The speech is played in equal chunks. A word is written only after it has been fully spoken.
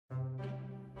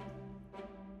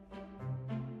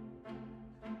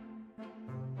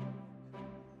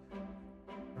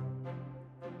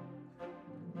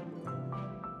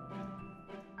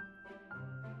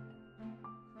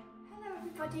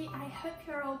everybody, I hope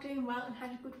you're all doing well and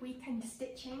had a good weekend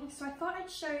stitching. So I thought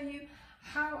I'd show you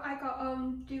how I got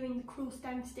on doing the Crewel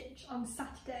Stem Stitch on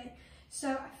Saturday.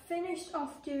 So I finished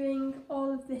off doing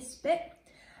all of this bit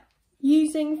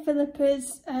using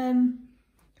Philippa's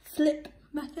flip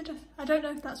method. I don't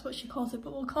know if that's what she calls it,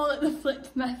 but we'll call it the flip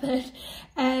method.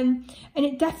 And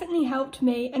it definitely helped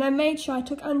me, and I made sure I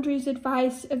took Andrew's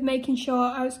advice of making sure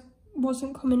I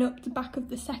wasn't coming up the back of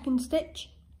the second stitch.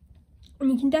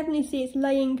 And you can definitely see it's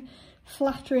laying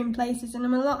flatter in places, and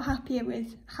I'm a lot happier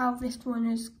with how this one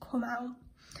has come out.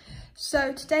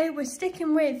 So today we're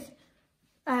sticking with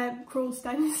Crewel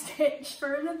Stem Stitch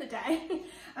for another day,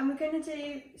 and we're going to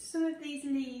do some of these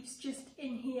leaves just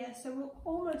in here, so we'll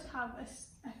almost have a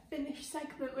finished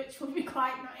segment, which will be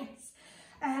quite nice.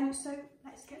 So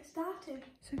let's get started.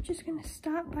 So I'm just going to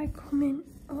start by coming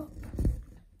up.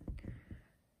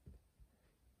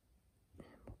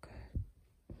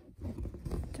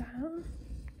 Down,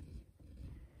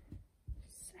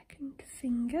 second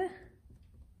finger,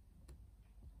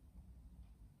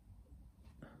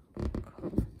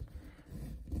 up,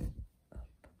 then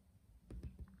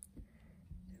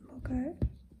we'll go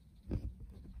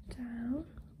down,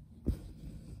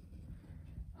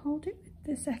 hold it with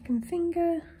the second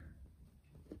finger,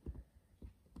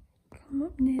 come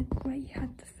up near where you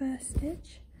had the first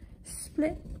stitch,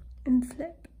 split and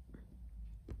flip.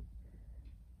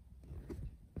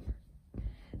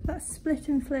 That split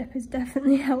and flip has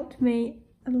definitely helped me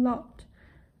a lot.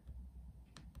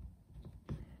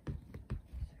 So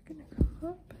I'm going to come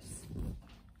up,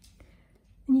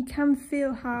 and you can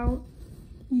feel how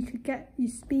you could get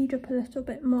your speed up a little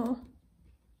bit more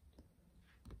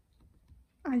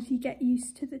as you get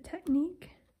used to the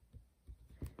technique.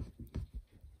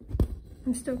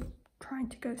 I'm still trying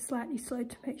to go slightly slow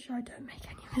to make sure I don't make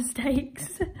any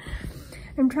mistakes.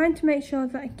 I'm trying to make sure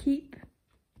that I keep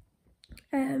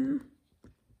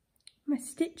my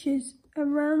stitches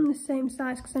around the same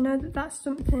size, because I know that that's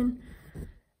something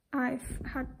I've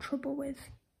had trouble with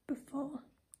before,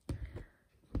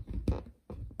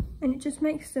 and it just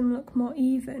makes them look more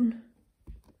even.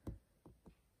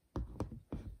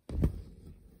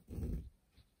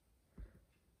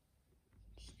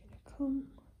 Just gonna come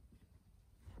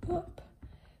up,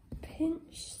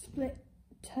 pinch, split,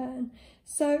 turn.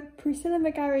 So Priscilla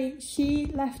McGarry, she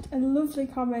left a lovely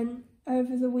comment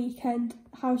over the weekend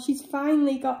how she's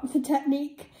finally got the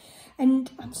technique,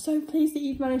 and I'm so pleased that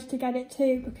you've managed to get it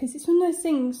too, because it's one of those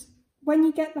things, when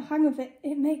you get the hang of it,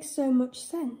 it makes so much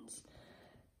sense,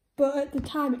 but at the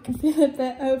time it can feel a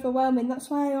bit overwhelming. That's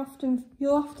why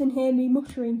you'll often hear me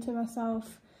muttering to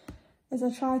myself as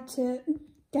I try to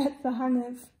get the hang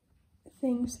of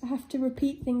things. I have to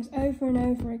repeat things over and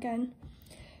over again.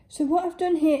 So what I've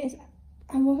done here is,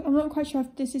 I'm not quite sure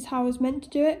if this is how I was meant to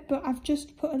do it, but I've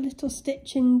just put a little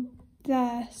stitch in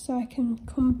there so I can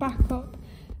come back up,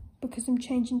 because I'm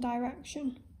changing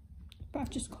direction. But I've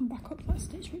just come back up that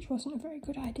stitch, which wasn't a very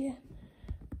good idea.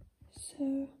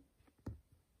 So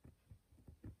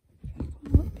if I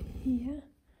come up here,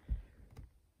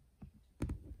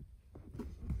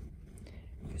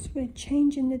 because we're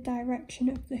changing the direction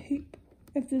of the hoop,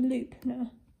 of the loop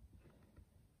now.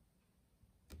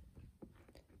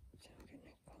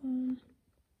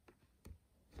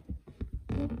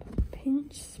 Up,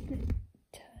 pinch, split,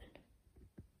 turn.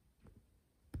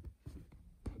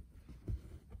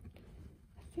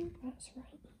 I think that's right.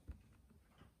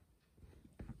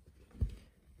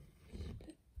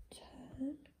 Split,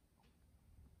 turn.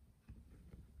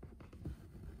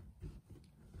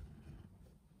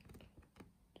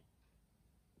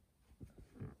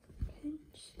 Pinch,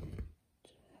 split,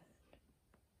 turn.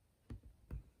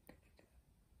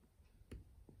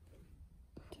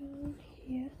 Down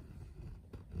here.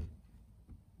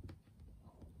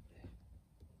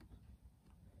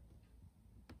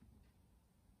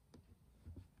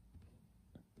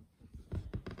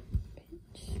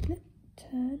 Pinch, split,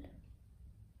 turn.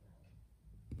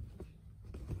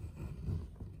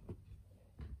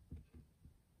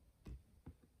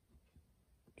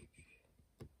 Pinch,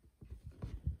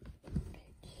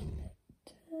 split,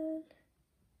 turn.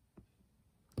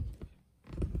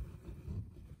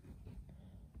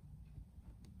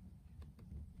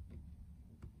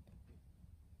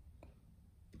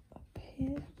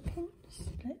 Here, pinch,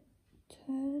 split,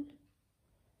 turn.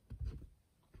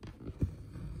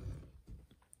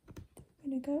 I'm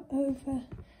going to go over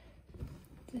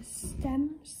the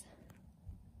stems,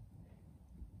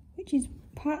 which is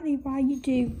partly why you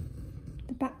do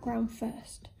the background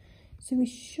first. So we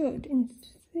should, in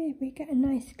theory, get a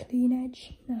nice clean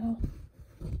edge now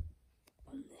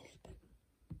on this bit.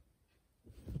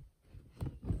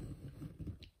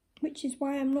 which is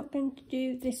why I'm not going to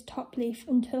do this top leaf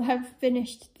until I've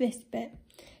finished this bit.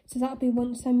 So that'll be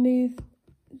once I move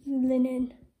the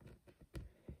linen.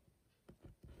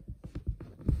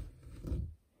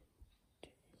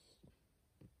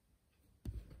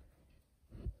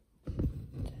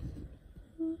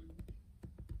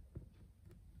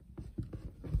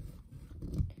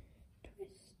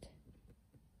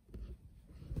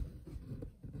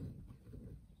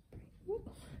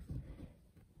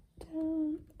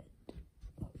 Down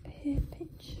and up here,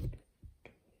 pinch,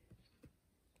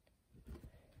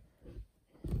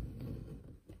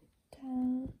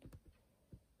 down,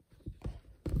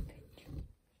 pinch.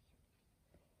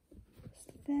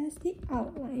 So there's the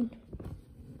outline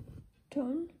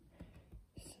done.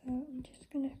 So I'm just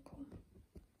going to come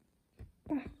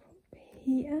back up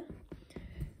here,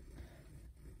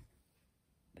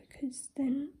 because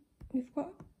then we've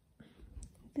got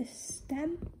the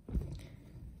stem.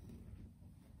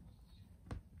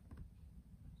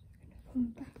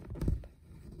 Come back up.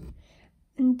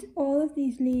 And all of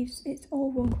these leaves, it's all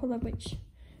one colour, which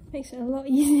makes it a lot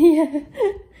easier.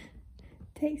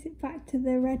 Takes it back to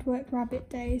the red work rabbit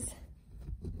days.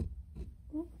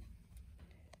 Oh,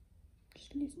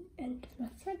 just losing the end of my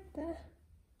thread there.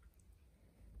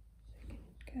 So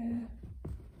I can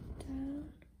go down.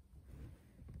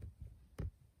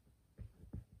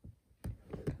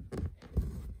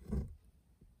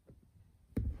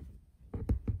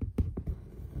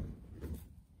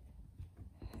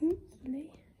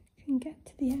 Hopefully I can get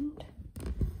to the end.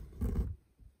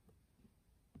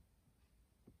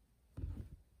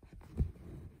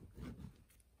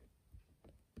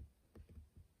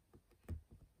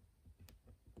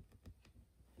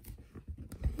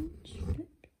 Pinch,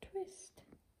 flip, twist.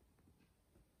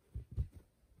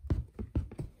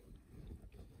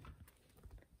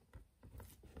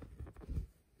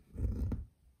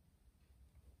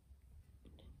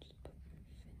 Just put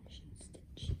finishing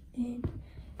stitch in.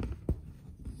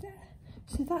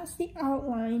 So that's the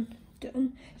outline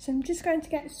done. So I'm just going to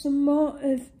get some more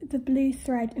of the blue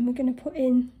thread and we're going to put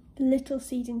in the little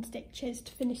seeding stitches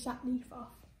to finish that leaf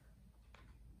off.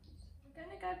 We're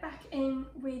going to go back in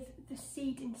with the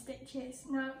seeding stitches.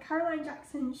 Now Caroline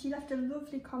Jackson, she left a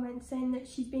lovely comment saying that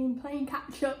she's been playing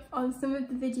catch up on some of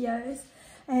the videos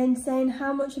and saying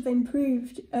how much I've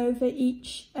improved over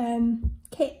each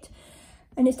kit.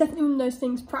 And it's definitely one of those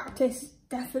things, practice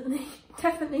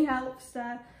definitely helps.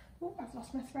 Oh, I've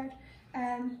lost my thread.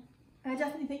 I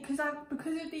definitely think,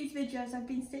 because of these videos, I've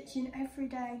been stitching every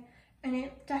day, and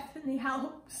it definitely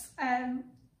helps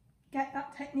get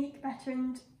that technique better.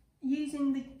 And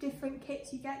using the different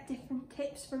kits, you get different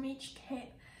tips from each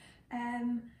kit,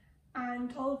 and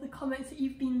all of the comments that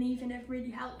you've been leaving have really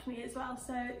helped me as well.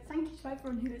 So thank you to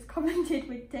everyone who has commented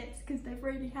with tips, because they've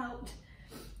really helped.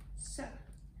 So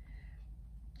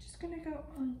just going to go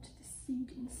on to the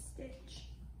seeding stitch.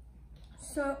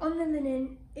 So on the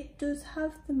linen, it does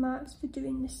have the marks for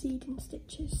doing the seeding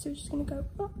stitches. So we're just going to go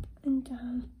up and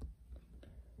down.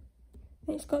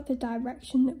 And it's got the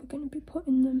direction that we're going to be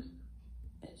putting them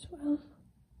as well.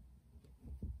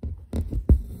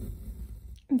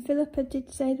 And Philippa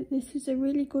did say that this is a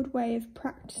really good way of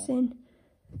practicing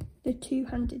the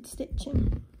two-handed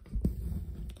stitching.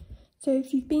 So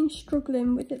if you've been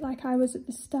struggling with it like I was at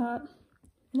the start,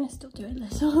 and I still do a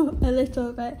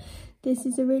little bit, this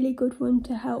is a really good one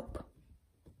to help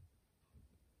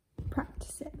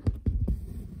practice it.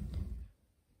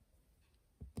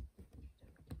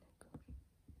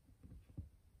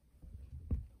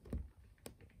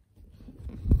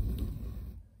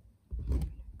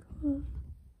 Cool.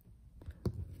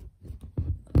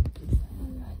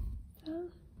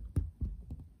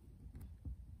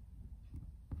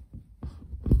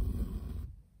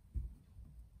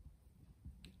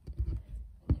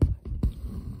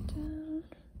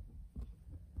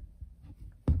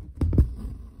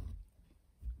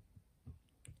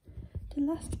 The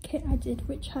last kit I did,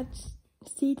 which had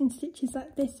seeding stitches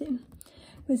like this in,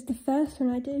 was the first one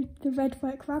I did, the red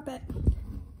work rabbit.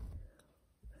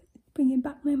 Bringing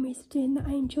back memories of doing that.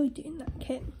 I enjoyed doing that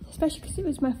kit, especially because it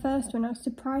was my first one. I was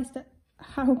surprised at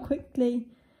how quickly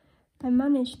I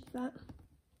managed that,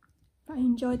 but I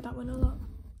enjoyed that one a lot.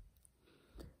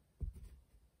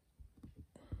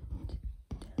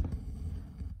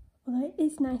 Although it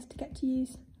is nice to get to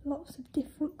use lots of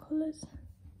different colours.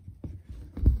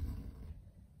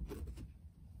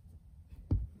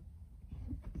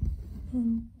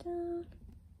 And down.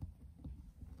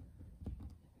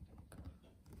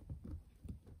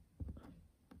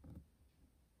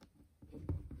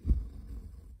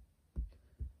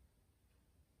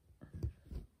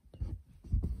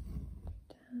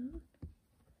 Down.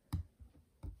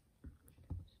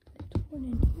 one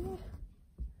in here.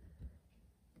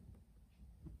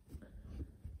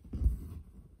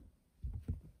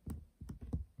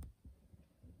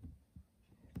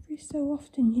 Every so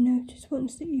often you notice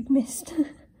ones that you've missed.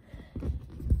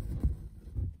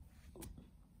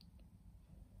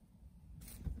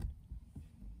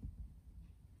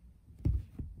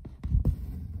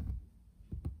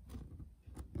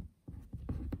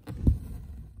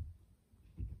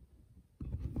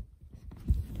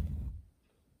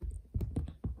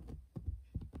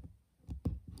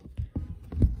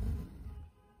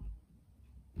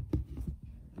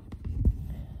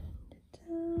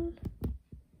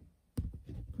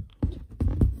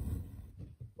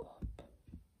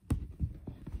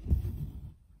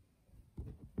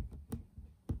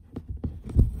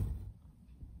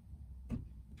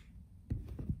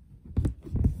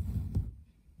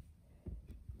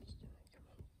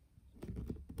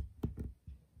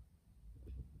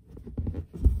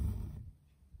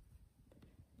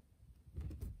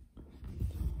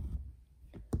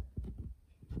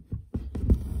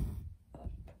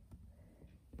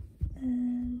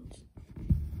 And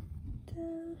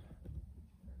down.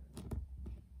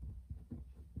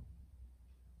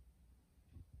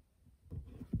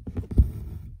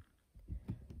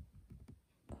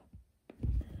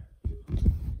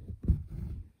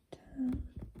 Down.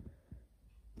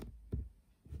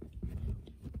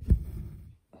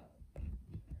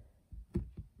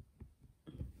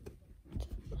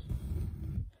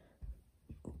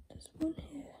 Oh, there's one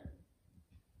here.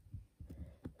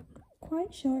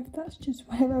 Quite sure if that's just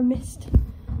where I missed.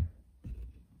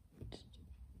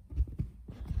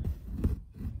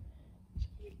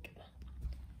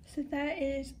 So there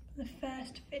is the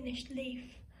first finished leaf.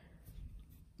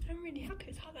 I'm really happy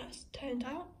with how that's turned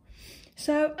out.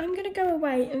 So I'm going to go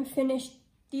away and finish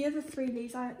the other 3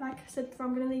 leaves. Like I said before,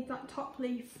 I'm going to leave that top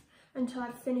leaf until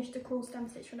I've finished the Crewel Stem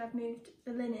Stitch when I've moved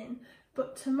the linen.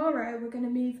 But tomorrow we're going to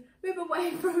move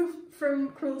away from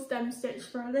Crewel Stem Stitch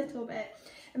for a little bit.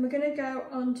 And we're going to go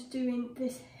on to doing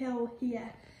this hill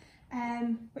here,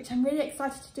 which I'm really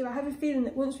excited to do. I have a feeling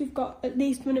that once we've got at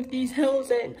least one of these hills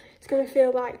in, it's going to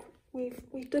feel like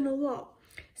we've done a lot.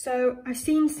 So I've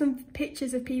seen some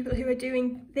pictures of people who are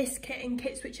doing this kit in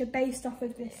kits which are based off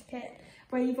of this kit,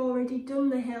 where you've already done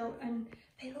the hill, and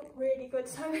they look really good.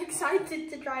 So I'm excited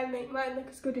to try and make mine look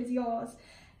as good as yours.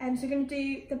 So we're going to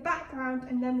do the background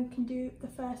and then we can do the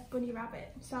first bunny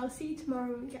rabbit. So I'll see you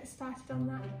tomorrow when we get started on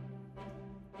that.